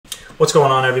What's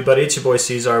going on, everybody? It's your boy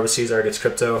C-Zar with C-Zar Gets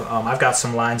Crypto. I've got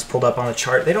some lines pulled up on the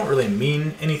chart. They don't really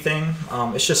mean anything.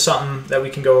 It's just something that we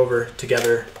can go over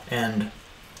together and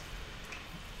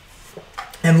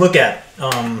look at.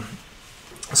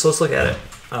 So let's look at it.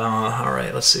 All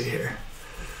right, let's see here.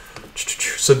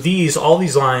 So all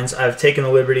these lines I've taken the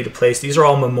liberty to place. These are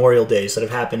all Memorial Days that have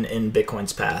happened in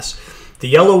Bitcoin's past. The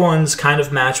yellow ones kind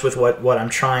of match with what I'm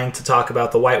trying to talk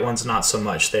about. The white ones not so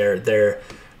much. They're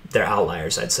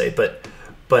outliers, I'd say.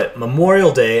 But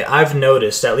Memorial Day, I've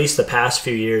noticed at least the past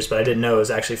few years, but I didn't know it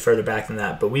was actually further back than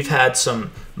that. But we've had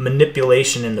some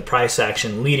manipulation in the price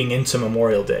action leading into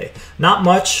Memorial Day. Not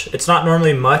much. It's not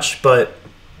normally much, but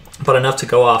enough to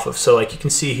go off of. So like you can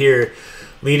see here,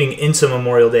 leading into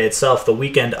Memorial Day itself, the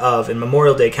weekend of, and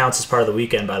Memorial Day counts as part of the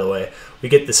weekend, by the way, we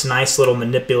get this nice little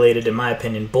manipulated, in my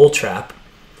opinion, bull trap.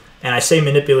 And I say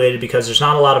manipulated because there's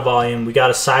not a lot of volume. We got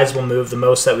a sizable move, the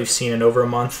most that we've seen in over a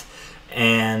month.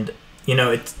 And, you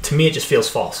know, to me, it just feels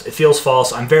false. It feels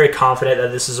false. I'm very confident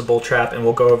that this is a bull trap, and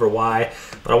we'll go over why.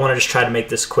 But I want to just try to make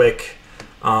this quick.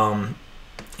 You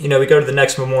know, we go to the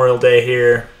next Memorial Day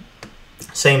here.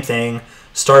 Same thing.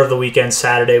 Start of the weekend,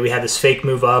 Saturday, we had this fake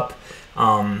move up.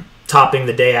 Topping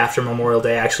the day after Memorial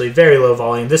Day, actually very low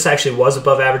volume. This actually was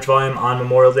above average volume on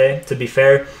Memorial Day, to be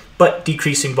fair, but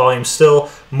decreasing volume still.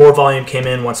 More volume came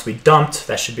in once we dumped.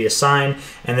 That should be a sign.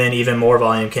 And then even more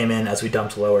volume came in as we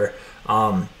dumped lower.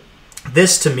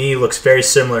 This to me looks very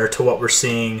similar to what we're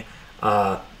seeing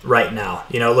right now.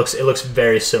 You know, it looks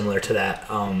very similar to that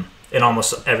in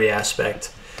almost every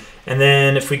aspect. And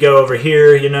then if we go over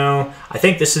here, you know, I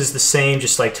think this is the same,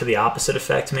 just like to the opposite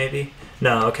effect maybe.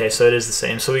 No, okay, so it is the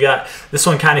same. So we got this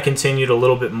one kind of continued a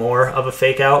little bit more of a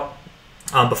fake out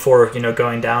before, you know,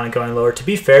 going down and going lower. To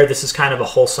be fair, this is kind of a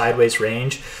whole sideways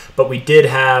range, but we did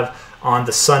have on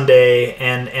the Sunday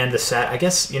and the I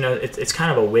guess, you know, it's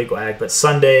kind of a wig-wag, but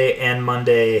Sunday and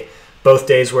Monday, both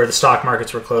days where the stock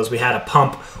markets were closed, we had a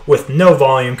pump with no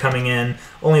volume coming in,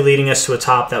 only leading us to a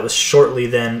top that was shortly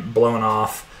then blown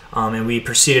off, and we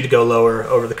proceeded to go lower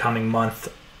over the coming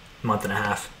month and a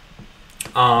half.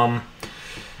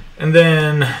 And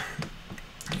then,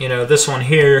 you know, this one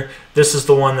here, this is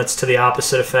the one that's to the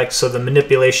opposite effect. So the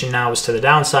manipulation now was to the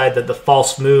downside, that the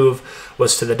false move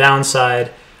was to the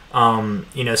downside.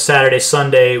 You know, Saturday,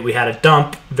 Sunday, we had a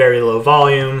dump, very low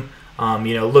volume.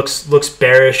 You know, looks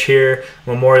bearish here.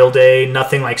 Memorial Day,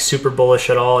 nothing like super bullish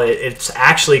at all. It's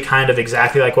actually kind of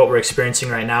exactly like what we're experiencing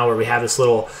right now, where we have this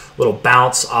little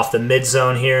bounce off the mid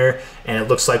zone here, and it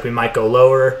looks like we might go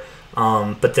lower.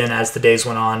 But then as the days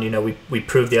went on, you know, we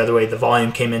proved the other way. The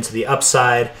volume came into the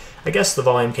upside. I guess the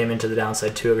volume came into the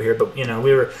downside too over here, but you know,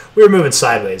 we were moving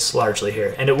sideways largely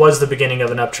here, and it was the beginning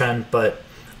of an uptrend. But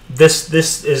this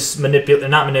is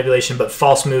not manipulation, but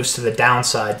false moves to the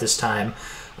downside this time,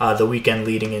 the weekend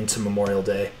leading into Memorial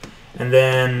Day. And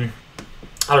then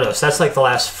I don't know, so that's like the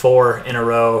last 4 in a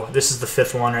row. This is the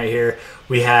 5th one right here.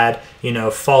 We had, you know,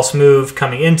 false move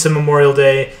coming into Memorial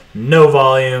Day, no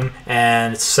volume,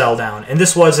 and sell down. And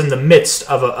this was in the midst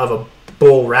of a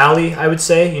bull rally, I would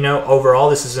say. You know, overall,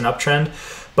 this is an uptrend.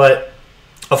 But,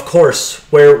 of course,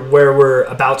 where we're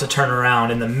about to turn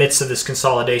around in the midst of this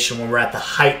consolidation, when we're at the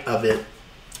height of it,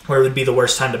 where it would be the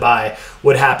worst time to buy,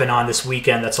 would happen on this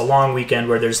weekend. That's a long weekend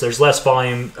where there's less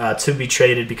volume to be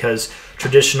traded because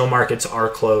traditional markets are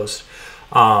closed.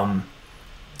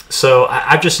 So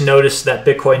I've just noticed that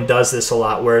Bitcoin does this a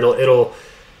lot, where it'll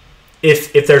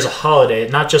if there's a holiday,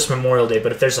 not just Memorial Day,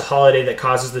 but if there's a holiday that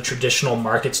causes the traditional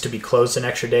markets to be closed an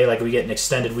extra day, like we get an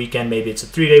extended weekend, maybe it's a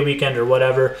 3-day weekend or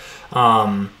whatever.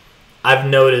 I've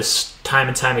noticed time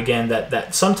and time again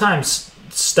that sometimes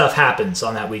stuff happens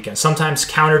on that weekend, sometimes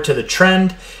counter to the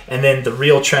trend, and then the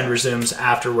real trend resumes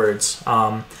afterwards.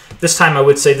 This time I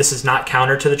would say this is not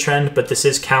counter to the trend, but this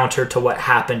is counter to what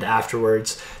happened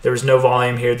afterwards. There was no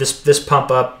volume here. This pump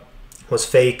up was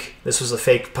fake. This was a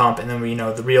fake pump, and then we, you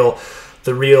know, the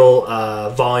real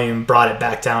volume brought it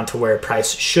back down to where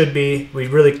price should be. We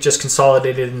really just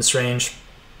consolidated in this range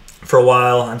for a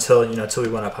while until we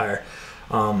went up higher.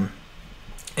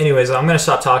 Anyways, I'm going to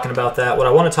stop talking about that. What I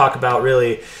want to talk about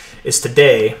really is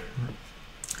today,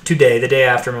 the day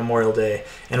after Memorial Day,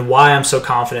 and why I'm so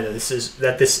confident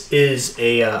that this is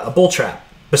a bull trap.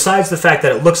 Besides the fact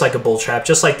that it looks like a bull trap,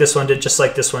 just like this one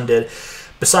did,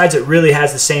 besides it really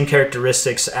has the same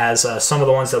characteristics as some of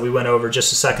the ones that we went over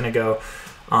just a second ago.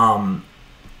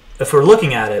 If we're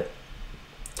looking at it,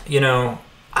 you know,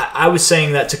 I was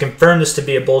saying that to confirm this to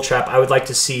be a bull trap, I would like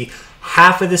to see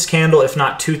half of this candle, if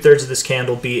not 2/3 of this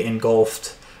candle, be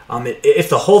engulfed. If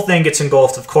the whole thing gets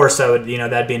engulfed, of course, that would, you know,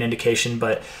 that'd be an indication.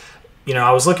 But, you know,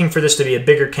 I was looking for this to be a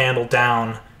bigger candle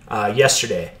down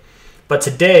yesterday. But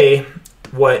today,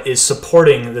 what is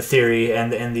supporting the theory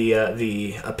and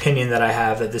the opinion that I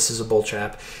have that this is a bull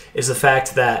trap is the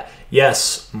fact that,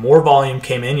 yes, more volume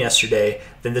came in yesterday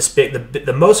than this big.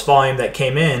 The most volume that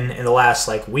came in the last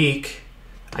like week,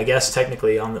 I guess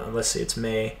technically let's see, it's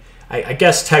May. I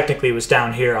guess technically it was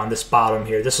down here on this bottom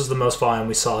here. This was the most volume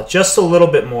we saw, just a little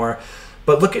bit more.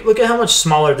 But look at how much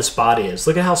smaller this body is.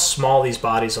 Look at how small these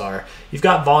bodies are. You've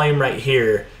got volume right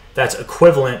here that's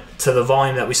equivalent to the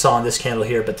volume that we saw in this candle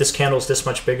here, but this candle is this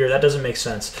much bigger. That doesn't make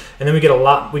sense. And then we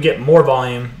get more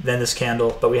volume than this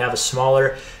candle, but we have a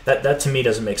smaller. That to me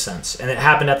doesn't make sense. And it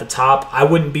happened at the top. I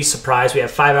wouldn't be surprised. We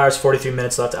have 5 hours 43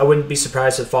 minutes left. I wouldn't be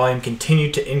surprised if volume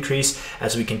continued to increase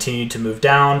as we continue to move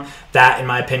down. That, in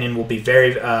my opinion, will be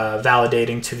very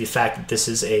validating to the fact that this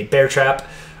is a bear trap,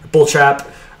 a bull trap.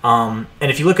 And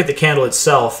if you look at the candle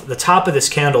itself, the top of this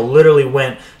candle literally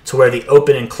went to where the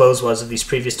open and close was of these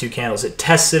previous two candles. It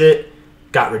tested it,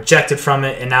 got rejected from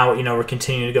it, and now we're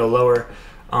continuing to go lower.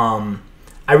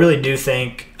 I really do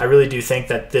think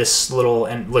that this little,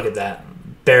 and look at that,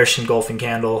 bearish engulfing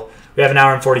candle. We have an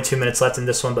hour and 42 minutes left in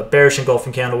this one, but bearish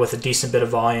engulfing candle with a decent bit of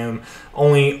volume.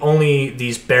 Only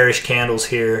these bearish candles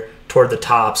here toward the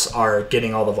tops are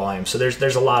getting all the volume. So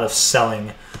there's a lot of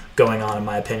selling going on, in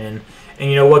my opinion.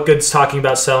 And what good's talking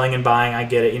about selling and buying? I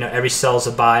get it. Every sell is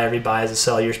a buy, every buy is a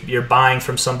sell. You're buying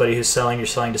from somebody who's selling. You're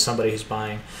selling to somebody who's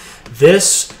buying.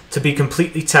 This, to be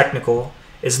completely technical,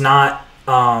 is not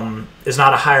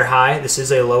a higher high. This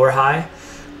is a lower high.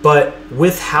 But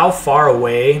with how far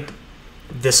away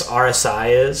this RSI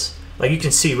is, like you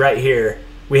can see right here,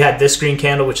 we had this green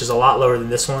candle, which is a lot lower than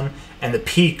this one, and the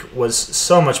peak was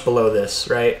so much below this,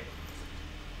 right?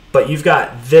 But you've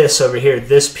got this over here,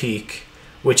 this peak,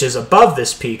 which is above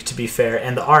this peak, to be fair,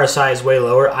 and the RSI is way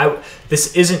lower.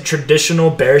 This isn't traditional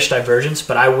bearish divergence,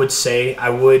 but I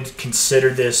would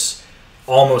consider this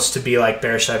almost to be like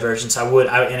bearish divergence.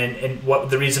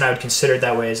 The reason I would consider it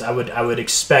that way is I would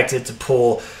expect it to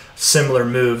pull similar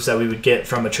moves that we would get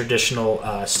from a traditional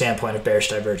standpoint of bearish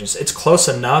divergence. It's close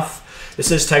enough. This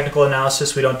is technical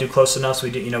analysis. We don't do close enough. We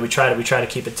try to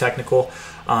keep it technical.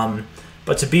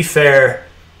 But to be fair,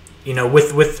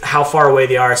 with how far away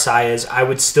the RSI is, I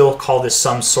would still call this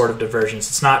some sort of divergence.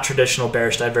 It's not traditional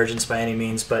bearish divergence by any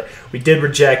means, but we did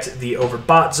reject the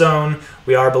overbought zone.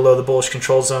 We are below the bullish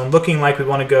control zone, looking like we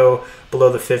want to go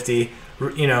below the 50.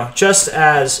 Just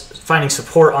as finding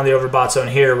support on the overbought zone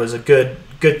here was a good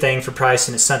thing for price,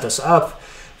 and it sent us up.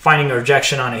 Finding a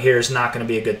rejection on it here is not going to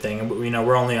be a good thing. And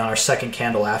we're only on our second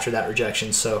candle after that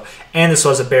rejection. So, and this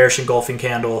was a bearish engulfing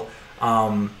candle.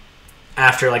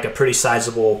 After like a pretty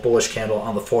sizable bullish candle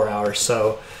on the 4 hour.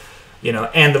 So,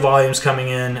 and the volume's coming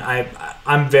in.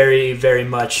 I'm very, very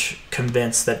much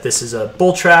convinced that this is a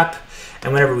bull trap.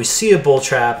 And whenever we see a bull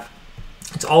trap,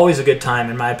 it's always a good time,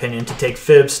 in my opinion, to take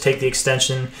fibs, take the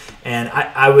extension. And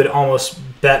I would almost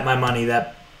bet my money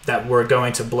that we're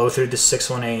going to blow through this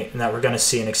 618 and that we're going to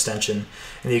see an extension.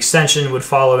 And the extension would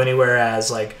follow anywhere as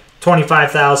like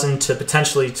 25,000 to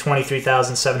potentially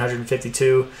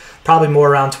 23,752, probably more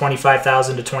around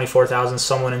 25,000 to 24,000,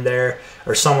 somewhere in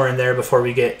there before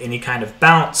we get any kind of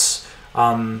bounce.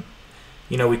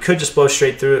 We could just blow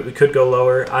straight through it. We could go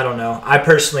lower. I don't know. I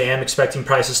personally am expecting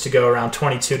prices to go around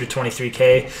 22 to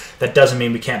 23K. That doesn't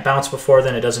mean we can't bounce before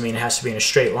then. It doesn't mean it has to be in a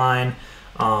straight line.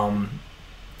 Yeah.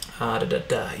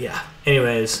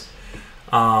 Anyways,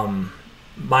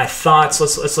 my thoughts.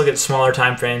 Let's look at smaller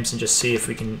time frames and just see if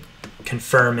we can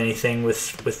confirm anything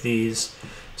with these.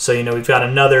 So we've got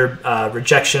another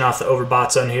rejection off the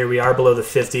overbought zone here. We are below the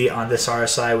 50 on this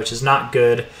RSI, which is not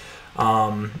good. It's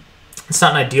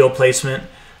not an ideal placement.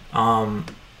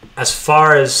 As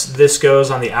far as this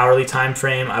goes on the hourly time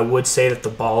frame, I would say that the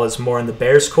ball is more in the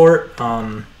bear's court.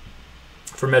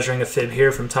 For measuring a fib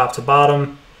here from top to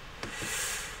bottom.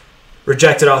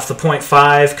 Rejected off the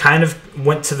 0.5, kind of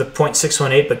went to the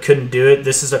 0.618 but couldn't do it.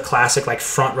 This is a classic like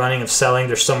front running of selling.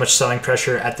 There's so much selling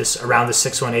pressure at around the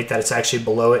 618 that it's actually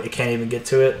below it. It can't even get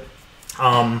to it.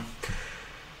 I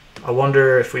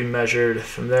wonder if we measured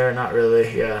from there. Not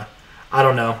really. Yeah, I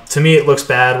don't know. To me, it looks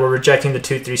bad. We're rejecting the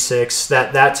 236.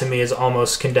 That to me is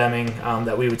almost condemning.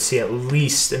 That we would see at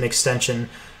least an extension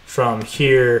from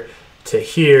here to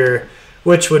here,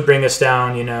 which would bring us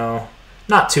down.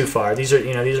 Not too far. These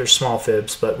are small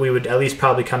fibs, but we would at least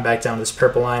probably come back down this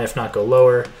purple line, if not go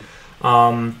lower.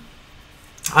 I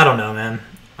don't know, man.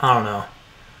 I don't know.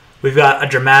 We've got a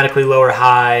dramatically lower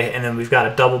high, and then we've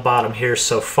got a double bottom here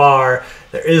so far.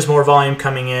 There is more volume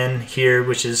coming in here,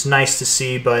 which is nice to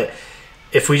see, but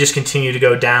if we just continue to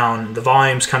go down, the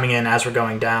volume's coming in as we're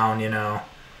going down,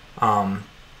 I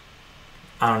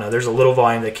don't know. There's a little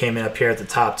volume that came in up here at the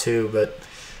top too, but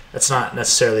That's not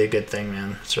necessarily a good thing,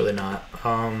 man. It's really not.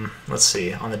 Let's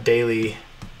see, on the daily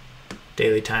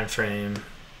time frame.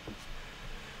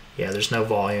 Yeah, there's no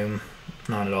volume,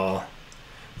 not at all.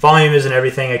 Volume isn't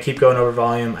everything. I keep going over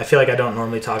volume. I feel like I don't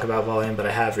normally talk about volume, but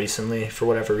I have recently for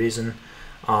whatever reason.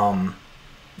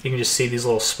 You can just see these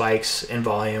little spikes in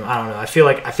volume. I don't know. I feel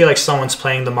like someone's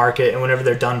playing the market, and whenever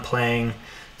they're done playing,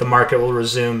 the market will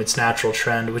resume its natural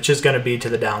trend, which is going to be to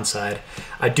the downside.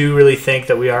 I do really think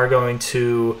that we are going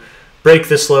to break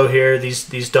this low here,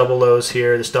 these double lows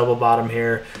here, this double bottom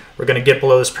here. We're going to get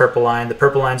below this purple line. The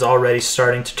purple line's already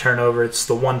starting to turn over. It's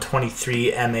the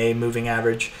 123 MA moving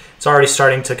average. It's already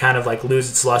starting to kind of like lose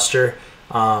its luster.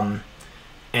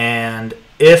 And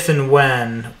if and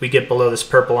when we get below this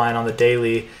purple line on the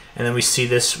daily, and then we see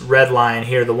this red line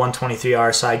here, the 123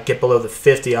 RSI, get below the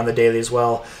 50 on the daily as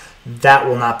well, that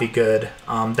will not be good.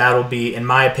 That'll be, in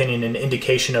my opinion, an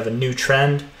indication of a new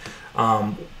trend,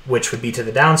 which would be to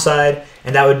the downside,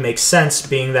 and that would make sense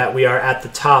being that we are at the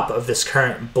top of this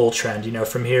current bull trend. You know,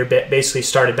 from here, basically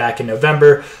started back in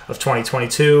November of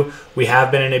 2022. We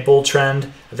have been in a bull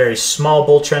trend, a very small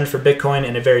bull trend for Bitcoin,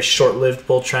 and a very short-lived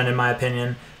bull trend, in my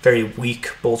opinion, very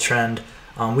weak bull trend.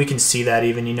 We can see that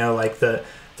even, you know, like the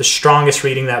strongest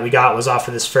reading that we got was off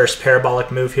of this first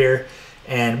parabolic move here.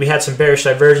 And we had some bearish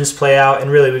divergence play out,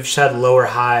 and really we've just had lower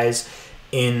highs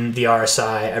in the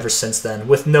RSI ever since then,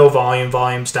 with no volume.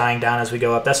 Volume's dying down as we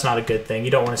go up. That's not a good thing.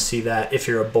 You don't want to see that if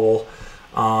you're a bull.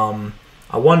 I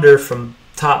wonder from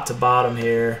top to bottom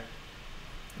here.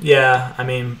 Yeah, I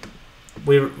mean,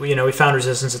 we found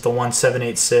resistance at the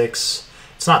 1786.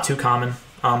 It's not too common,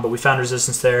 but we found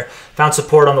resistance there. Found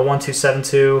support on the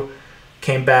 1272.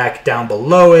 Came back down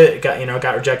below it, got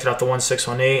rejected off the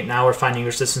 1618. Now we're finding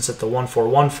resistance at the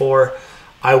 1414.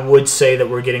 I would say that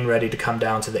we're getting ready to come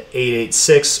down to the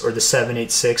 886 or the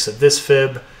 786 of this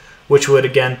fib, which would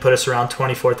again put us around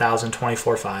 24,000,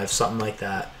 24,500, something like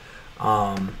that.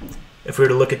 If we were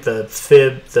to look at the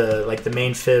fib, the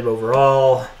main fib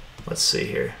overall, let's see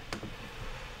here.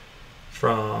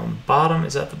 From bottom,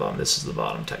 is that the bottom? This is the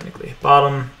bottom technically.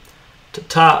 Bottom to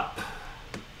top.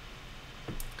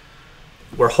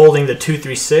 We're holding the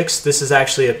 236. This is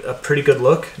actually a pretty good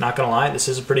look, not gonna lie. This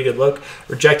is a pretty good look.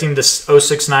 Rejecting this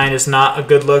 069 is not a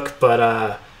good look,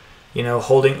 but you know,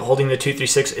 holding the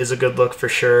 236 is a good look for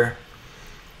sure.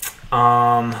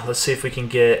 Let's see if we can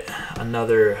get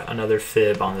another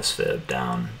fib on this fib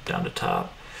down to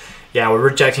top. Yeah, we're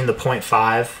rejecting the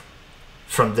 0.5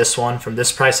 from this one, from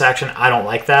this price action. I don't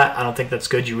like that. I don't think that's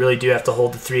good. You really do have to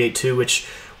hold the 382, which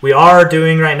we are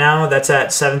doing right now. That's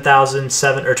at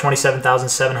 7,007 or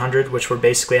 27,700, which we're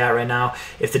basically at right now.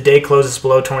 If the day closes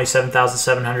below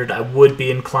 27,700, I would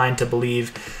be inclined to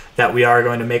believe that we are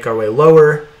going to make our way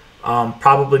lower.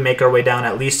 Probably make our way down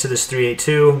at least to this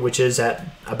 382, which is at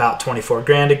about 24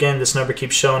 grand again. This number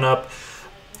keeps showing up.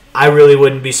 I really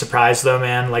wouldn't be surprised though,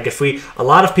 man. Like a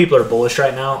lot of people are bullish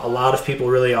right now. A lot of people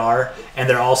really are, and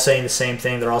they're all saying the same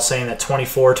thing. They're all saying that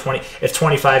 24, 20, if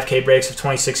 25K breaks, if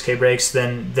 26K breaks,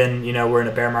 then you know we're in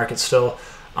a bear market still.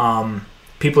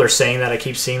 People are saying that. I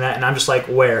keep seeing that, and I'm just like,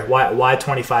 where? Why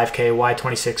 25K? Why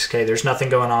 26K? There's nothing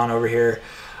going on over here.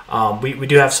 We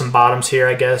do have some bottoms here,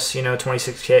 I guess. You know,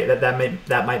 26K.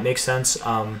 That might make sense.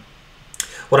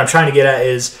 What I'm trying to get at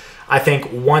is, I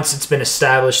think once it's been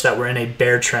established that we're in a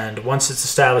bear trend, once it's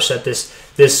established that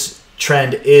this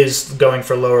trend is going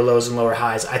for lower lows and lower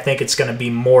highs, I think it's going to be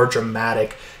more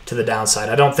dramatic to the downside.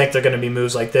 I don't think they're going to be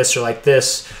moves like this or like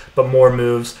this, but more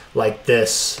moves like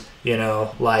this, you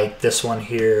know, like this one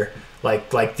here,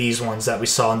 like these ones that we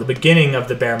saw in the beginning of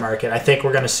the bear market. I think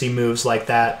we're going to see moves like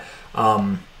that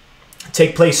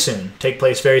take place soon, take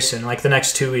place very soon, like the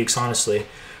next 2 weeks, honestly.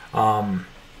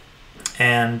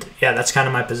 And yeah, that's kind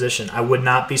of my position. I would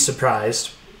not be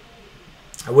surprised.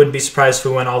 I wouldn't be surprised if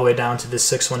we went all the way down to this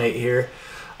 618 here.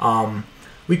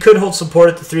 We could hold support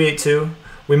at the 382.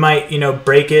 We might, you know,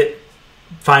 break it,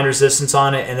 find resistance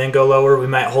on it, and then go lower. We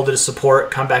might hold it as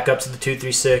support, come back up to the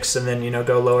 236, and then, you know,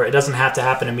 go lower. It doesn't have to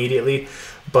happen immediately,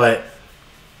 but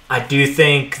I do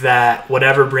think that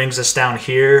whatever brings us down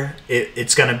here,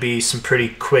 it's going to be some pretty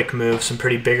quick moves, some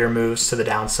pretty bigger moves to the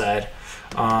downside.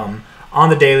 On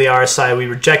the daily RSI, we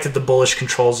rejected the bullish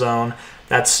control zone.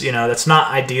 That's, you know, that's not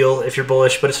ideal if you're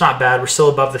bullish, but it's not bad. We're still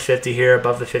above the 50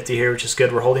 here, which is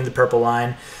good. We're holding the purple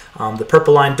line. The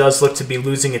purple line does look to be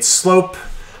losing its slope,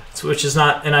 which is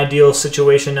not an ideal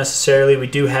situation necessarily. We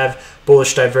do have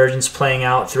bullish divergence playing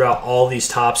out throughout all these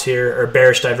tops here, or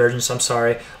bearish divergence, I'm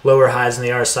sorry. Lower highs in the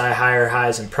RSI, higher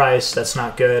highs in price. That's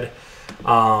not good.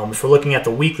 If we're looking at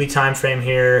the weekly time frame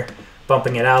here,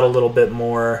 bumping it out a little bit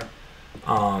more,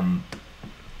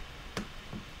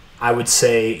 I would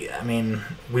say, I mean,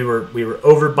 we were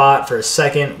overbought for a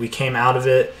second. We came out of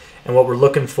it, and what we're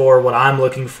looking for, what I'm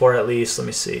looking for at least, let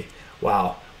me see.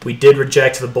 Wow, we did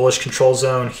reject the bullish control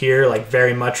zone here, like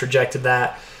very much rejected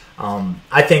that.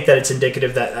 I think that it's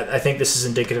indicative that I think this is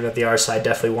indicative that the RSI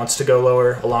definitely wants to go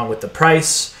lower along with the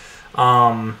price.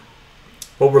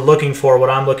 What we're looking for, what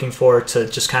I'm looking for to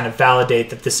just kind of validate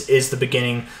that this is the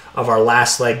beginning of our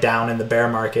last leg down in the bear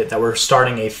market, that we're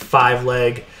starting a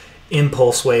 5-leg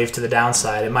impulse wave to the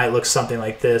downside. It might look something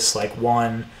like this, like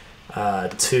 1,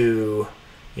 2,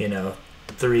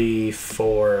 3,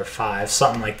 4, 5,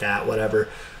 something like that, whatever.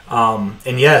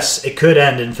 And yes, it could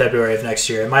end in February of next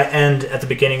year. It might end at the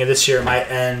beginning of this year. It might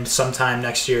end sometime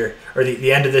next year, or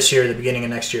the end of this year, the beginning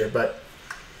of next year. But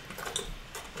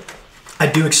I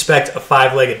do expect a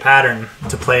 5-legged pattern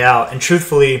to play out. And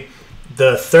truthfully,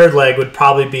 the third leg would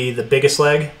probably be the biggest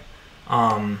leg.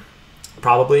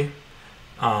 Probably.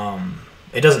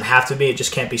 It doesn't have to be. It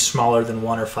just can't be smaller than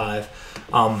 1 or 5.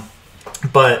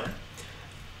 But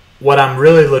what I'm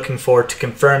really looking for to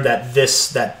confirm that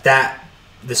this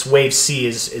wave C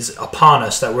is upon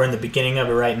us, that we're in the beginning of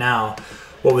it right now,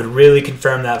 what would really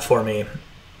confirm that for me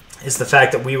is the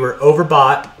fact that we were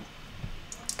overbought,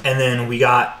 and then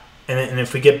and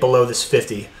if we get below this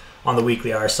 50 on the weekly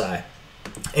RSI.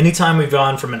 Anytime we've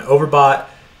gone from an overbought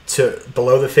to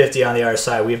below the 50 on the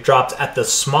RSI, we've dropped at the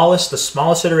smallest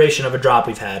iteration of a drop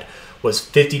we've had was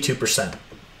 52%.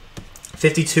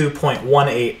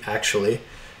 52.18 actually.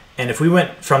 And if we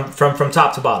went from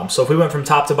top to bottom, so if we went from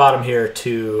top to bottom here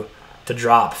to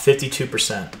drop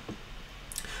 52%,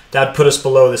 that would put us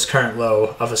below this current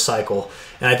low of a cycle.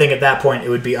 And I think at that point it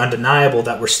would be undeniable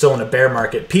that we're still in a bear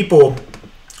market. People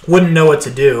wouldn't know what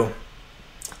to do.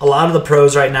 A lot of the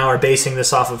pros right now are basing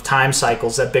this off of time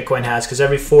cycles that Bitcoin has, because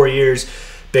every 4 years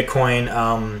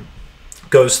Bitcoin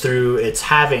goes through its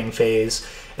halving phase,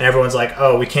 and everyone's like,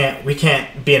 oh, we can't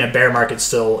be in a bear market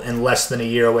still in less than a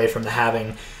year away from the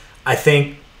halving. I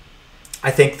think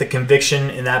the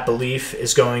conviction in that belief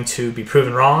is going to be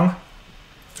proven wrong.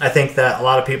 I think that a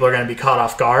lot of people are going to be caught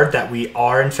off guard that we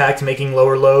are in fact making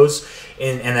lower lows,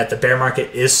 and that the bear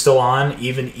market is still on,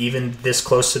 even this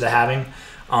close to the halving.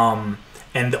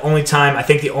 And the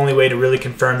only way to really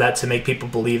confirm that, to make people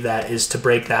believe that, is to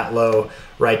break that low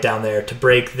right down there, to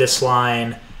break this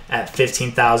line at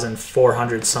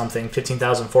 15,400 something,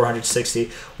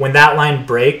 15,460. When that line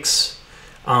breaks,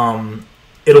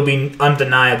 it'll be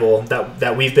undeniable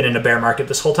that we've been in a bear market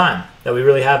this whole time, that we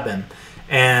really have been.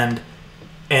 And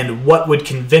what would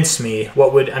convince me,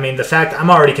 the fact I'm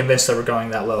already convinced that we're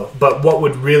going that low, but what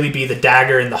would really be the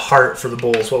dagger in the heart for the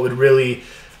bulls, what would really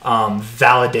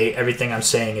validate everything I'm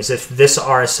saying, is if this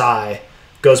RSI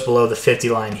goes below the 50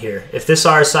 line here. If this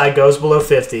RSI goes below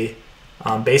 50,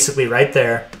 basically right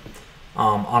there,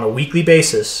 on a weekly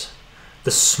basis,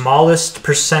 the smallest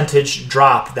percentage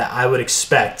drop that I would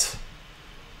expect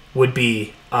would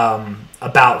be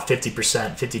about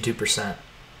 50%, 52%,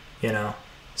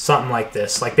 something like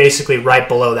this, like basically right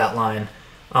below that line.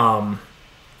 And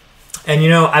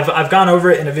I've gone over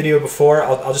it in a video before.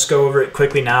 I'll just go over it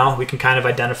quickly now. We can kind of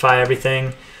identify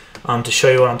everything to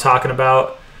show you what I'm talking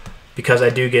about, because I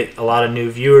do get a lot of new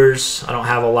viewers. I don't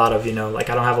have a lot of, I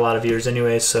don't have a lot of viewers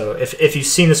anyway. So if you've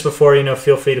seen this before,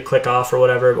 feel free to click off or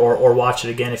whatever, or watch it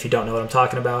again if you don't know what I'm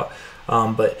talking about.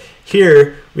 But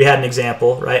here we had an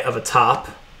example, right, of a top.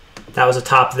 That was a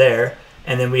top there.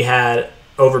 And then we had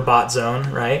overbought zone,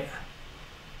 right?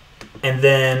 And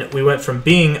then we went from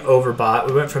being overbought,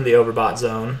 we went from the overbought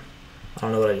zone. I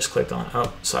don't know what I just clicked on.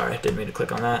 Oh, sorry, didn't mean to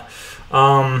click on that.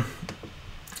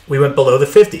 We went below the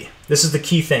 50. This is the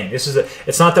key thing.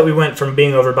 It's not that we went from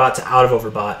being overbought to out of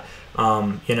overbought,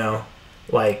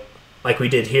 like we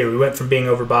did here. We went from being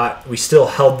overbought, we still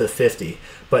held the 50.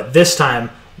 But this time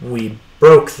we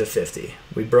broke the 50.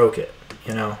 We broke it.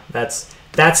 That's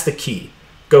the key.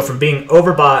 Go from being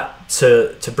overbought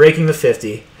to breaking the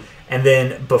 50. And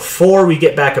then before we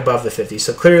get back above the 50,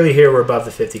 so clearly here we're above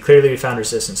the 50, clearly we found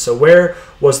resistance. So where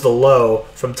was the low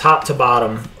from top to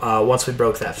bottom once we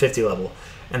broke that 50 level?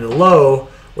 And the low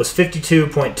was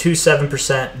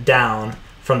 52.27% down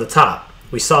from the top.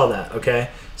 We saw that, okay?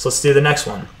 So let's do the next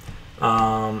one.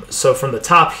 So from the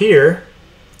top here,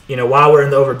 while we're in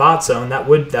the overbought zone, that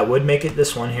would make it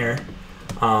this one here.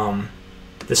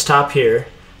 This top here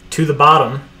to the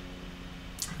bottom,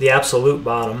 the absolute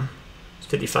bottom,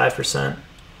 55%.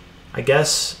 I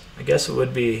guess it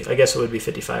would be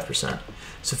 55%.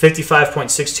 So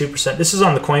 55.62%. This is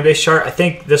on the Coinbase chart. I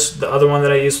think the other one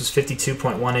that I used was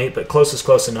 52.18, but close is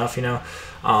close enough,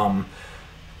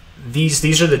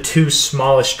 these are the two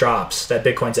smallest drops that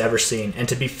Bitcoin's ever seen. And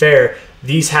to be fair,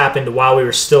 these happened while we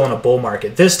were still in a bull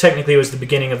market. This technically was the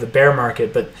beginning of the bear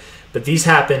market, but these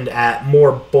happened at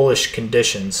more bullish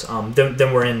conditions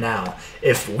than we're in now.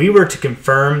 If we were to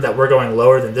confirm that we're going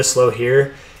lower than this low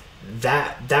here,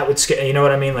 that would scare, you know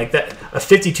what I mean? Like that, a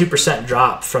 52%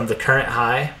 drop from the current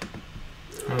high.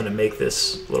 I'm gonna make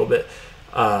this a little bit.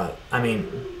 I mean,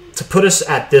 to put us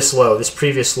at this low, this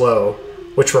previous low,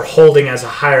 which we're holding as a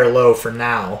higher low for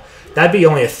now, that'd be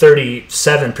only a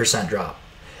 37% drop.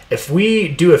 If we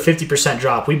do a 50%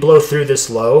 drop, we blow through this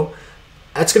low,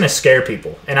 that's going to scare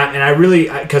people. And I really,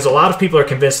 because a lot of people are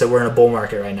convinced that we're in a bull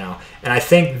market right now. And I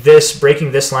think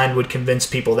breaking this line would convince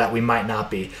people that we might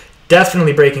not be.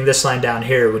 Definitely breaking this line down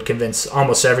here would convince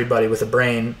almost everybody with a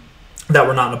brain that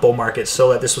we're not in a bull market,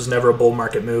 so that this was never a bull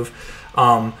market move.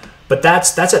 But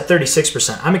that's at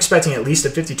 36%. I'm expecting at least a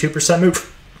 52%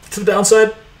 move to the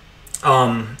downside.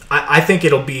 I think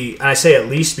it'll be, and I say at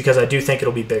least because I do think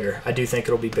it'll be bigger. I do think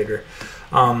it'll be bigger.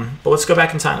 But let's go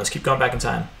back in time. Let's keep going back in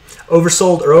time.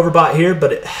 Oversold or overbought here,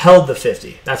 but it held the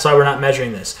 50. That's why we're not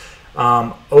measuring this.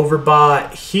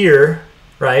 Overbought here,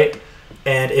 right?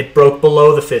 And it broke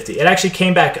below the 50. It actually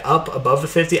came back up above the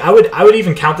 50. I would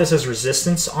even count this as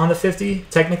resistance on the 50.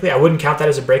 Technically, I wouldn't count that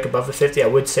as a break above the 50. I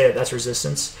would say that that's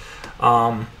resistance.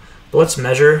 But let's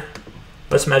measure.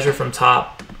 Let's measure from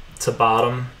top to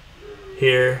bottom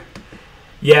here.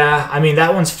 Yeah, I mean,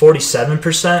 that one's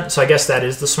 47%, so I guess that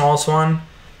is the smallest one.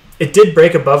 It did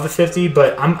break above the 50,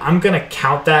 but I'm going to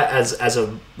count that as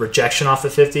a rejection off the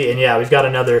 50. And yeah, we've got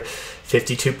another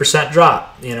 52%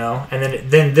 drop, you know. And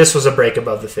then this was a break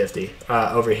above the 50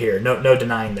 over here. No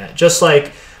denying that. Just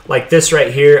like this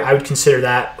right here, I would consider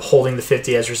that holding the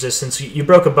 50 as resistance. You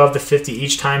broke above the 50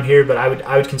 each time here, but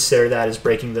I would consider that as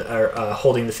breaking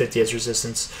holding the 50 as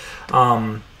resistance.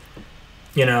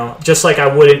 You know, just like I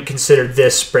wouldn't consider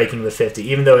this breaking the 50,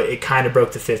 even though it kind of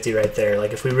broke the 50 right there.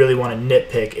 Like if we really want to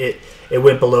nitpick, it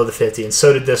went below the 50, and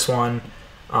so did this one.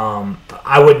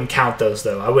 I wouldn't count those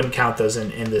though. I wouldn't count those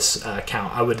in this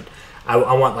count. I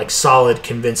want like solid,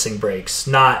 convincing breaks,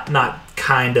 not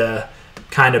kind of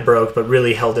broke, but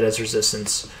really held it as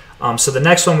resistance. So the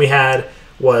next one we had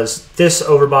was this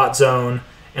overbought zone,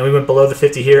 and we went below the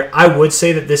 50 here. I would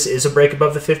say that this is a break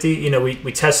above the 50. You know,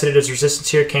 we tested it as resistance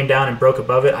here, came down and broke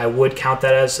above it. I would count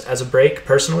that as a break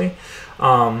personally.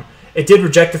 It did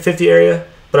reject the 50 area,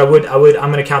 but I'm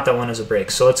going to count that one as a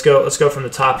break. So let's go from the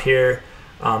top here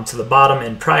to the bottom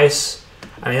in price.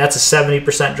 I mean, that's a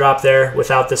 70% drop there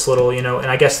without this little, you know, and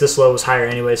I guess this low was higher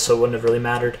anyway, so it wouldn't have really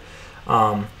mattered.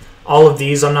 All of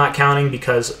these I'm not counting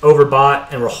because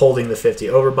overbought and we're holding the 50.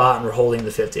 Overbought and we're holding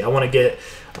the 50. I want to get,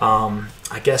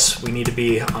 I guess we need to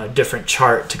be on a different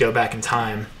chart to go back in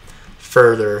time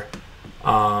further.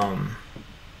 But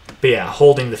yeah,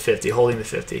 holding the 50, holding the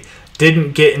 50.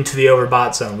 Didn't get into the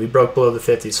overbought zone. We broke below the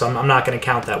 50, so I'm not going to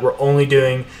count that. We're only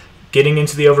doing getting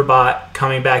into the overbought,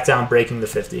 coming back down, breaking the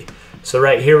 50. So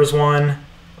right here was one.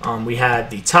 We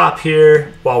had the top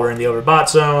here while we're in the overbought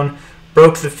zone.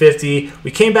 Broke the 50.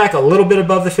 We came back a little bit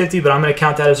above the 50, but I'm going to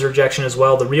count that as a rejection as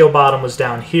well. The real bottom was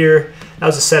down here. That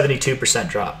was a 72%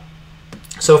 drop.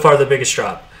 So far, the biggest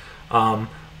drop.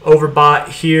 Overbought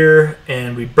here,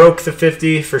 and we broke the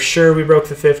 50. For sure, we broke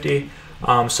the 50.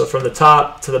 So from the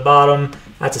top to the bottom,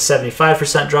 that's a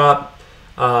 75% drop.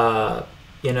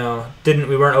 You know,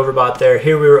 we weren't overbought there.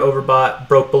 Here we were overbought,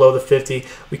 broke below the 50.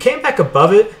 We came back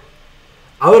above it.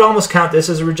 I would almost count this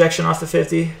as a rejection off the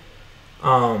 50.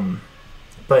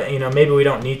 But you know, maybe we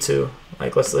don't need to.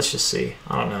 Like let's just see.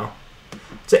 I don't know.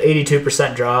 It's an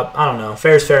 82% drop. I don't know.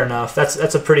 Fair is fair enough.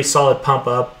 That's a pretty solid pump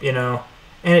up, you know.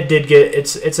 And it did get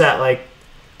it's at like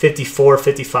 54,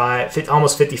 55,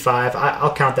 almost 55.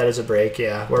 I'll count that as a break.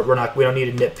 Yeah, we don't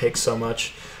need to nitpick so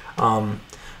much.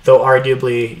 Though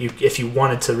arguably, if you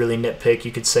wanted to really nitpick,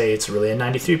 you could say it's really a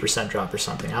 93% drop or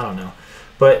something. I don't know.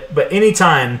 But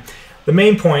anytime, the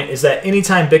main point is that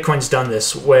anytime Bitcoin's done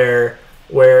this, where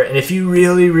and if you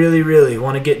really, really, really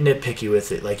want to get nitpicky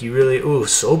with it, like you really,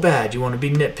 so bad you want to be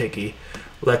nitpicky,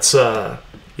 let's,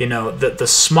 you know, the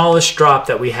smallest drop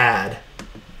that we had,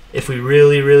 if we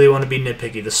really, really want to be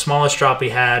nitpicky, the smallest drop we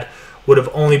had would have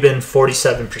only been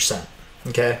 47%,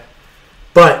 okay?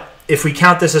 But if we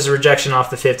count this as a rejection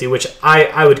off the 50, which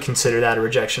I would consider that a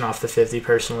rejection off the 50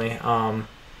 personally,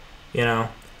 you know,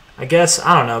 I guess,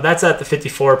 I don't know, that's at the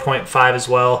 54.5 as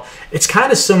well. It's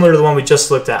kind of similar to the one we just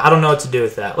looked at. I don't know what to do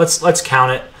with that. Let's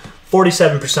count it.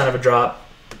 47% of a drop.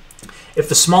 If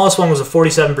the smallest one was a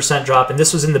 47% drop, and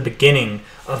this was in the beginning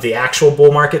of the actual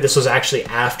bull market, this was actually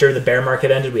after the bear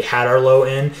market ended, we had our low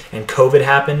in, and COVID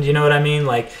happened, you know what I mean?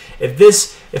 Like, if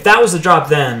that was the drop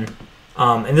then,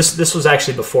 And this was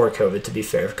actually before COVID, to be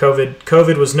fair.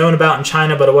 COVID was known about in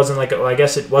China, but it wasn't like, well, I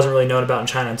guess it wasn't really known about in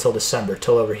China until December,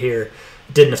 till over here.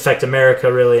 It didn't affect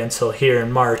America really until here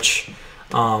in March.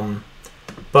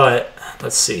 But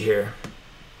let's see here.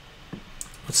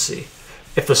 Let's see.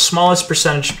 If the smallest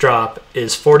percentage drop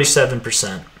is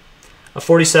 47%, a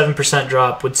 47%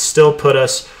 drop would still put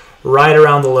us right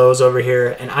around the lows over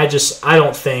here. And I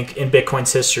don't think in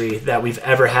Bitcoin's history that we've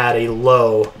ever had a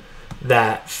low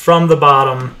that from the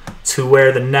bottom to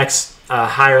where the next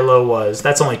higher low was,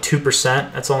 that's only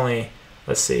 2%. That's only,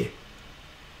 let's see,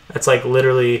 that's like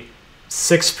literally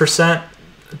 6%.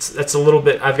 That's a little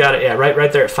bit, I've got it, yeah,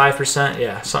 right there at 5%.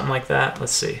 Yeah, something like that.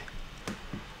 Let's see.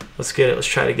 Let's get it. Let's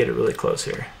try to get it really close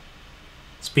here.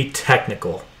 Let's be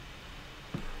technical.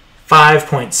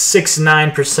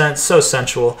 5.69%, so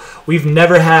sensual. We've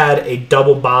never had a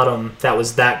double bottom that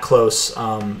was that close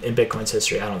in Bitcoin's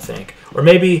history, I don't think. Or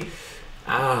maybe,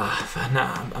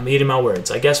 I'm eating my words.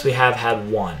 I guess we have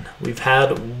had one. We've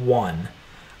had one.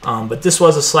 But this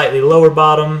was a slightly lower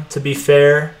bottom, to be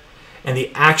fair. And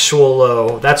the actual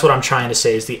low, that's what I'm trying to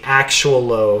say, is the actual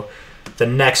low, the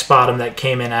next bottom that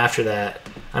came in after that,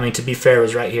 I mean, to be fair,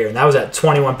 was right here. And that was at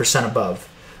 21% above.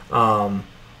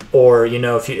 Or, you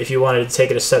know, if you wanted to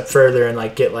take it a step further and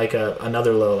like get like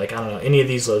another low, like, I don't know, any of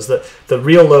these lows. The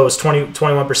real low is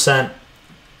 21%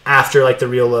 after like the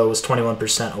real low was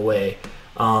 21% away.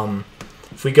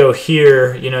 If we go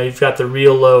here, you know, you've got the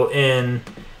real low in,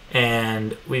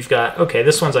 and we've got, okay,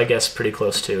 this one's, I guess, pretty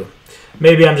close too.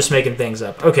 Maybe I'm just making things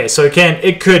up. Okay, so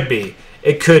it could be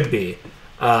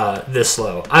this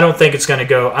low. I don't think it's going to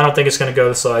go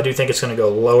this low. I do think it's going to go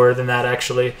lower than that,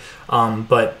 actually.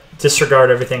 But disregard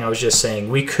everything I was just saying.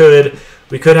 We could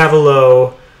have a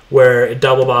low where it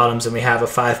double bottoms and we have a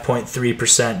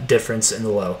 5.3% difference in the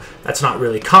low. That's not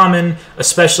really common,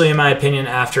 especially in my opinion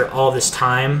after all this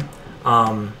time.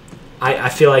 I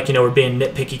feel like, you know, we're being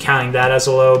nitpicky counting that as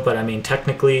a low, but I mean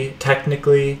technically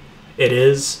it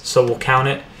is, so we'll count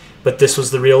it. But this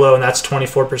was the real low, and that's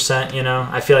 24%. You know,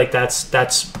 I feel like that's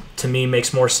to me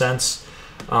makes more sense,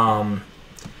 and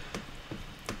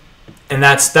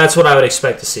that's what I would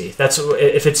expect to see. That's,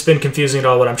 if it's been confusing at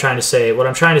all, what I'm trying to say. What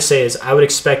I'm trying to say is I would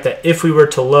expect that if we were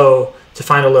to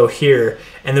find a low here,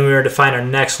 and then we were to find our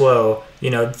next low, you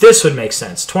know, this would make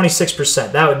sense.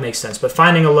 26%, that would make sense. But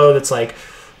finding a low that's like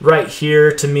right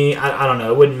here, to me, I don't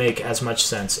know, it wouldn't make as much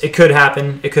sense. It could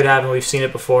happen. It could happen. We've seen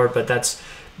it before, but that's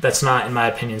not, in my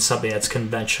opinion, something that's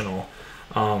conventional.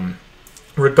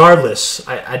 Regardless,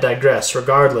 I digress.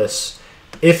 Regardless,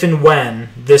 if and when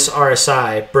this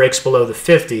RSI breaks below the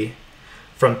 50,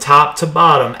 from top to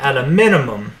bottom, at a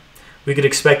minimum, we could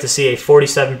expect to see a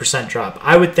 47% drop.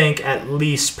 I would think at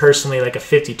least, personally, like a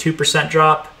 52%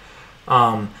 drop,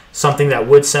 something that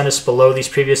would send us below these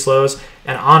previous lows.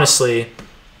 And honestly,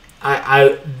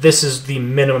 this is the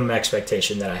minimum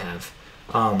expectation that I have.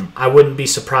 I wouldn't be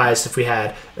surprised if we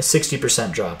had a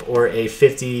 60% drop or a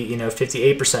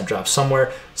 58% drop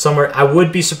somewhere. I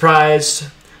would be surprised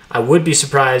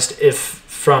if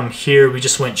from here we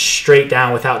just went straight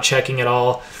down without checking at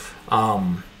all.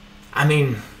 I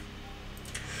mean,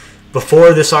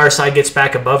 before this RSI gets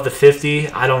back above the 50,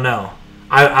 I don't know.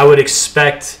 I would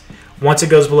expect, once it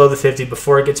goes below the 50,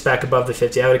 before it gets back above the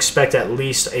 50, I would expect at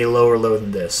least a lower low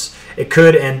than this. It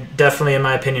could, and definitely in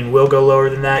my opinion will go lower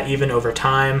than that even over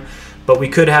time, but we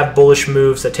could have bullish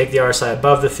moves that take the RSI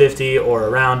above the 50 or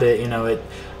around it. You know,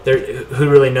 who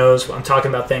really knows? I'm talking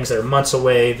about things that are months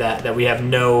away that we have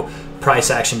no price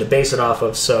action to base it off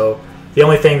of. So the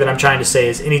only thing that I'm trying to say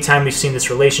is anytime we've seen this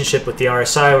relationship with the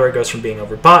RSI where it goes from being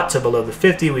overbought to below the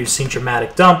 50, we've seen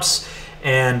dramatic dumps.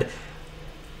 And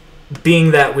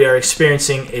being that we are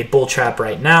experiencing a bull trap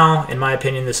right now, in my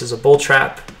opinion, this is a bull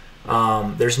trap.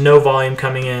 There's no volume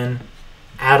coming in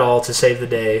at all to save the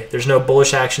day. There's no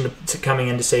bullish action coming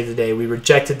in to save the day. We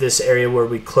rejected this area where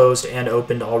we closed and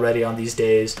opened already on these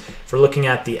days. If we're looking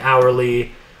at the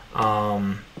hourly,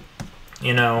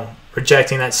 you know,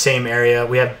 rejecting that same area.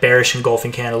 We have bearish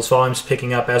engulfing candles. Volume's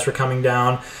picking up as we're coming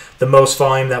down. The most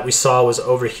volume that we saw was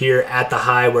over here at the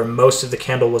high where most of the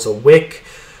candle was a wick.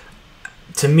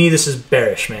 To me, this is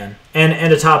bearish, man.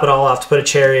 And to top it all off, to put a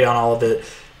cherry on all of it,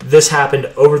 this happened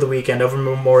over the weekend, over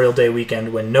Memorial Day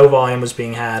weekend, when no volume was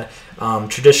being had.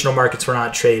 Traditional markets were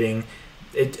not trading.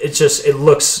 It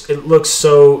looks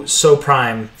so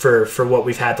prime for what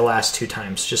we've had the last two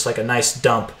times. Just like a nice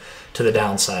dump to the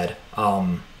downside.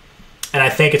 And I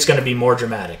think it's going to be more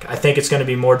dramatic. I think it's going to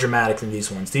be more dramatic than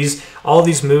these ones. All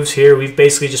these moves here, we've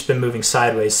basically just been moving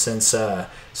sideways since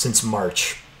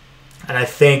March. And I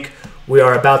think we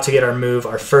are about to get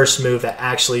our first move that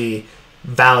actually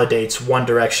validates one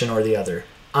direction or the other.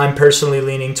 I'm personally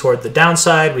leaning toward the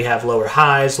downside. We have lower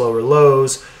highs, lower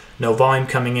lows, no volume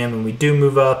coming in when we do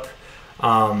move up.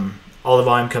 All the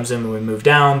volume comes in when we move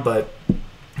down, but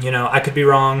you know, I could be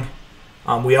wrong.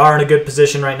 We are in a good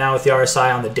position right now with the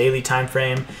RSI on the daily time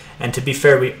frame, and to be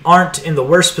fair, we aren't in the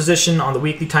worst position on the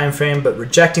weekly time frame, but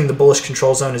rejecting the bullish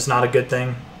control zone is not a good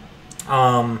thing.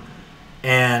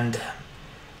 And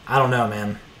I don't know,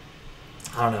 man.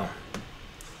 I don't know.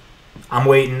 I'm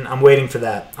waiting for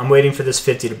that. I'm waiting for this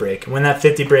 50 to break. And when that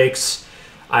 50 breaks,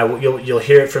 you'll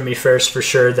hear it from me first for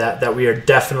sure that we are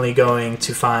definitely going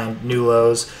to find new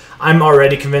lows. I'm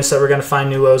already convinced that we're going to find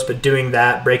new lows, but doing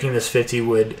that, breaking this 50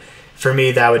 would, for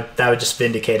me, that would just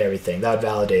vindicate everything. That would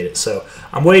validate it. So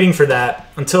I'm waiting for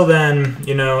that. Until then,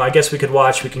 you know, I guess we could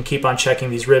watch. We can keep on checking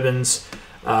these ribbons.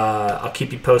 I'll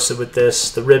keep you posted with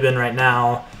this. The ribbon right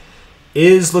now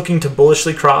is looking to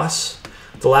bullishly cross.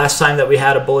 The last time that we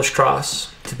had a bullish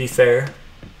cross, to be fair,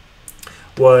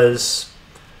 was,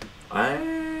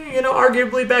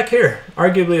 arguably back here.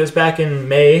 Arguably it was back in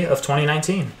May of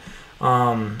 2019.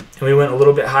 And we went a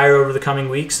little bit higher over the coming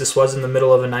weeks. This was in the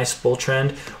middle of a nice bull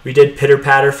trend. We did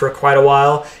pitter-patter for quite a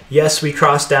while. Yes, we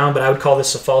crossed down, but I would call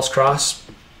this a false cross.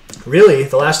 Really,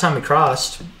 the last time we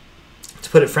crossed, to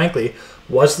put it frankly,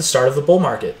 was the start of the bull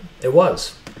market. It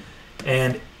was.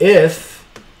 And if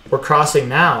we're crossing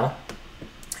now,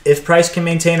 if price can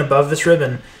maintain above this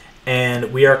ribbon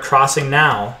and we are crossing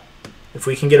now, if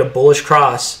we can get a bullish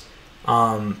cross,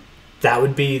 that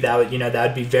would be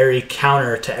very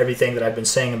counter to everything that I've been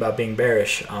saying about being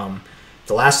bearish.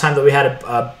 The last time that we had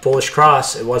a bullish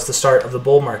cross, it was the start of the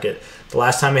bull market. The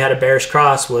last time we had a bearish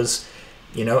cross was,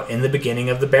 in the beginning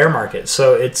of the bear market.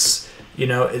 So it's,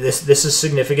 this is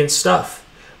significant stuff.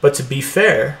 But to be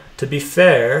fair,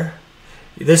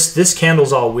 this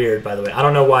candle's all weird, by the way. I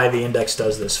don't know why the index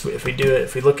does this. If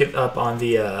we look it up on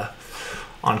the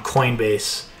on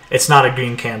Coinbase, it's not a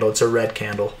green candle, it's a red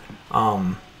candle.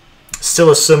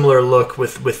 Still a similar look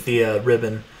with the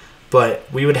ribbon, but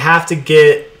we would have to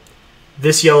get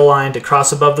this yellow line to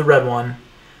cross above the red one,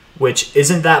 which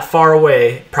isn't that far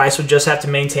away. Price would just have to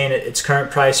maintain its current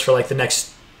price for like the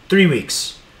next 3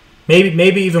 weeks,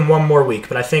 maybe even one more week.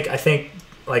 But I think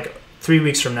like 3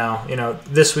 weeks from now,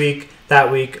 this week,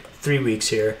 that week, 3 weeks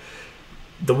here,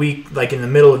 the week like in the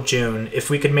middle of June, if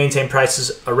we could maintain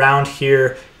prices around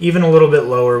here, even a little bit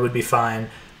lower would be fine.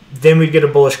 Then we'd get a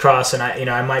bullish cross, and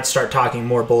I might start talking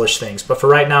more bullish things. But for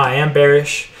right now, I am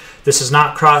bearish. This is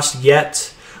not crossed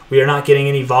yet. We are not getting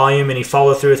any volume, any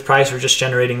follow through with price. We're just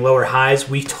generating lower highs.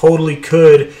 We totally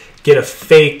could get a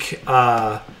fake,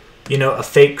 a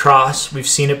fake cross. We've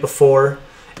seen it before,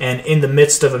 and in the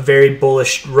midst of a very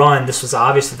bullish run, this was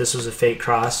a fake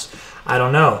cross. I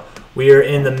don't know. We are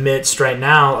in the midst right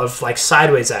now of like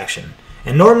sideways action,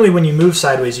 and normally when you move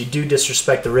sideways, you do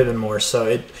disrespect the ribbon more. So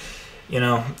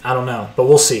I don't know, but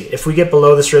we'll see. If we get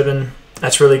below this ribbon,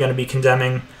 that's really going to be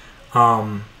condemning.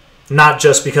 Not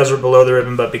just because we're below the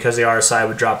ribbon, but because the RSI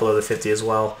would drop below the 50 as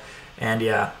well. And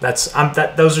yeah,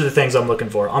 those are the things I'm looking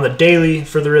for. On the daily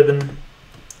for the ribbon,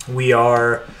 we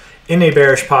are in a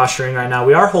bearish posturing right now.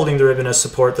 We are holding the ribbon as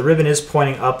support. The ribbon is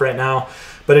pointing up right now,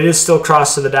 but it is still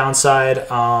crossed to the downside.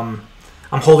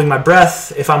 I'm holding my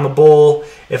breath. If I'm a bull,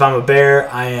 if I'm a bear,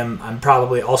 I'm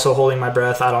probably also holding my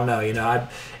breath. I don't know.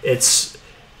 It's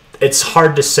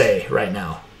hard to say right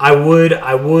now. I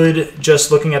would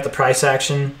just looking at the price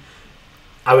action,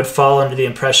 I would fall under the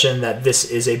impression that this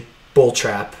is a bull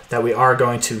trap, that we are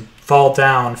going to fall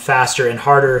down faster and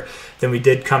harder than we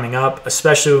did coming up,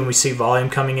 especially when we see volume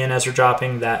coming in as we're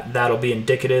dropping. That'll be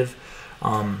indicative.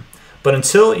 But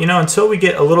until we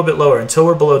get a little bit lower, until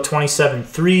we're below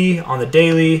 27.3 on the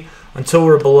daily, until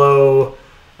we're below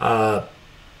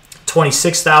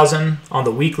 26,000 on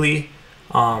the weekly,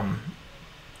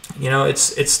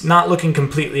 it's not looking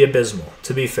completely abysmal,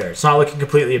 to be fair. It's not looking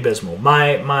completely abysmal.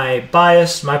 My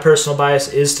personal bias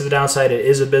is to the downside. It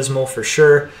is abysmal for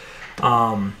sure.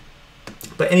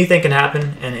 But anything can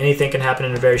happen, and anything can happen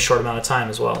in a very short amount of time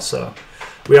as well. So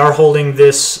we are holding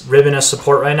this ribbon as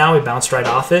support right now. We bounced right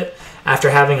off it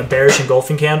after having a bearish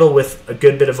engulfing candle with a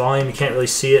good bit of volume. You can't really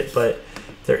see it, but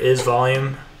there is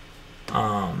volume.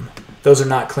 Those are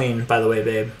not clean, by the way,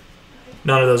 babe.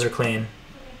 None of those are clean.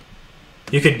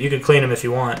 You could clean them if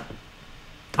you want.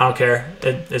 I don't care.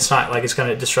 It's not like it's going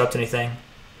to disrupt anything.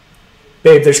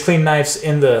 Babe, there's clean knives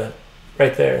in the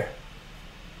right there.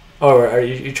 Oh, are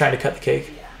you trying to cut the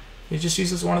cake? Yeah. You just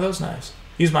use one of those knives.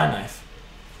 Use my knife.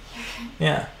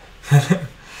 Yeah.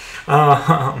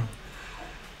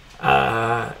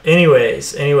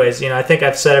 Anyways, I think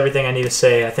I've said everything I need to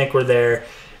say. I think we're there.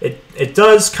 It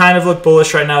does kind of look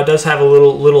bullish right now. It does have a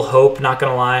little hope, not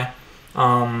gonna lie.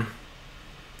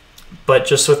 but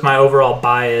just with my overall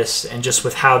bias and just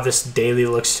with how this daily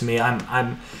looks to me,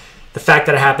 I'm the fact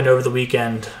that it happened over the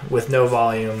weekend with no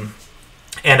volume,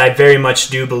 and I very much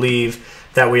do believe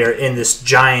that we are in this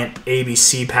giant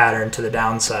ABC pattern to the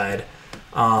downside,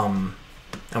 and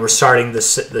we're starting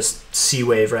this C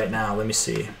wave right now. Let me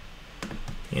see.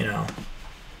 You know,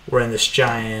 we're in this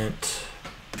giant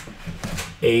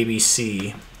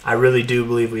ABC. I really do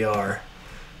believe we are.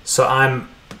 So I'm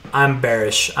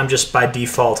bearish. I'm just by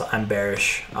default I'm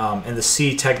bearish. And the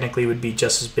C technically would be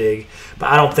just as big, but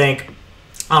I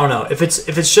don't know if it's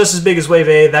just as big as wave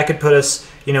A. That could put us,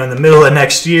 you know, in the middle of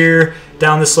next year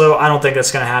down this low. I don't think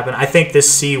that's going to happen. I think this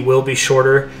C will be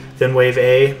shorter than wave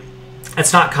A.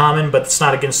 It's not common, but it's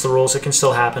not against the rules. It can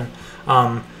still happen.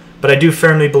 But I do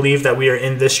firmly believe that we are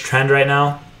in this trend right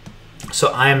now.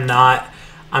 So I'm not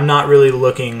really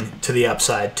looking to the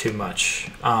upside too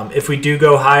much. If we do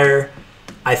go higher,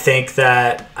 I think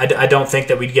that I don't think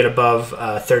that we'd get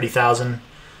above 30,000.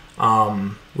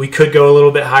 We could go a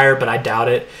little bit higher, but I doubt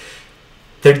it.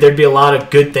 There'd be a lot of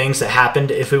good things that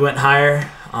happened if we went higher,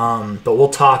 but we'll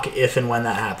talk if and when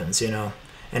that happens, you know.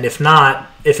 And if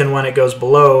not, if and when it goes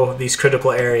below these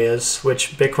critical areas,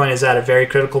 which Bitcoin is at a very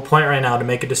critical point right now to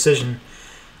make a decision,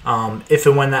 if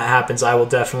and when that happens, I will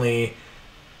definitely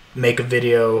make a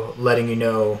video letting you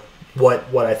know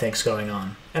what I think's going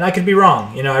on. And I could be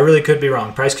wrong. You know, I really could be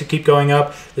wrong. Price could keep going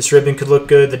up. This ribbon could look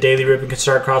good. The daily ribbon could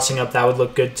start crossing up. That would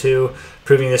look good too,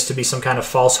 proving this to be some kind of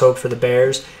false hope for the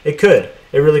bears. It could.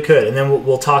 It really could. And then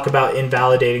we'll talk about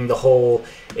invalidating the whole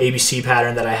ABC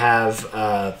pattern that I have,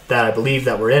 that I believe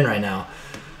that we're in right now,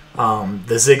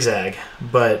 the zigzag.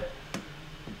 But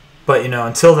you know,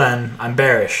 until then, I'm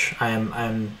bearish.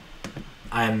 I'm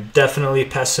definitely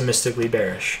pessimistically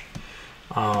bearish.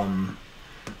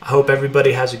 I hope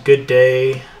everybody has a good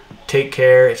day. Take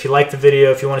care. If you like the video,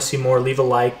 if you want to see more, leave a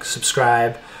like,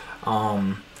 subscribe.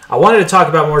 I wanted to talk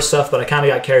about more stuff, but I kind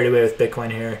of got carried away with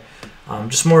Bitcoin here.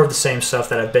 Just more of the same stuff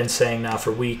that I've been saying now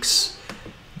for weeks,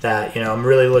 that, you know, I'm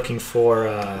really looking for.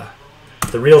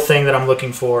 The real thing that I'm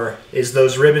looking for is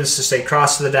those ribbons to stay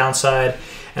crossed to the downside,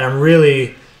 and I'm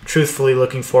really truthfully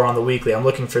looking for on the weekly, I'm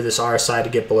looking for this RSI to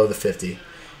get below the 50.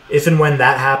 If and when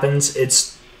that happens,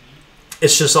 it's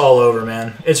just all over,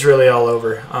 man. It's really all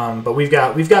over. But we've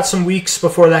got some weeks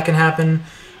before that can happen.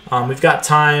 We've got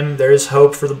time. There is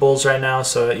hope for the bulls right now.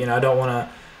 So, you know, I don't want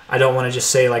to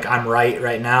just say like I'm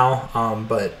right now.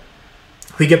 But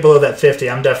if we get below that 50,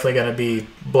 I'm definitely going to be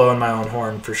blowing my own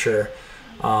horn for sure.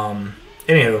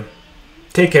 Anywho,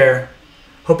 take care.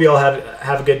 Hope you all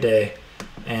have a good day,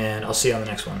 and I'll see you on the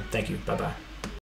next one. Thank you. Bye bye.